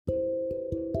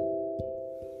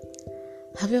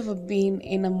Have you ever been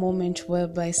in a moment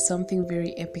whereby something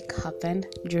very epic happened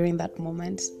during that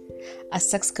moment? A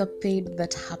sexcapade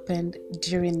that happened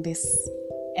during this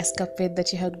escapade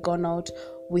that you had gone out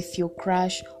with your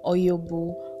crush or your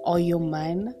boo or your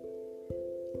man?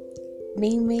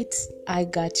 Name it, I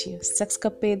got you.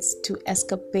 Sexcapades to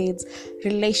escapades,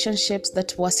 relationships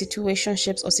that were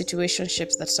situationships or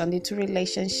situationships that turned into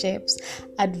relationships,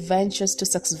 adventures to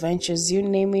sex ventures, you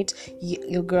name it,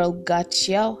 your girl got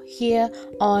you here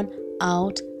on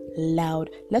Out Loud.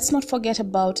 Let's not forget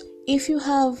about, if you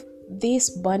have this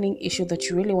burning issue that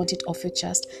you really want it off your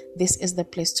chest, this is the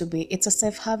place to be. It's a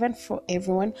safe haven for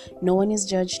everyone. No one is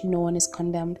judged, no one is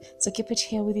condemned. So keep it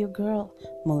here with your girl,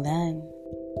 Mulan.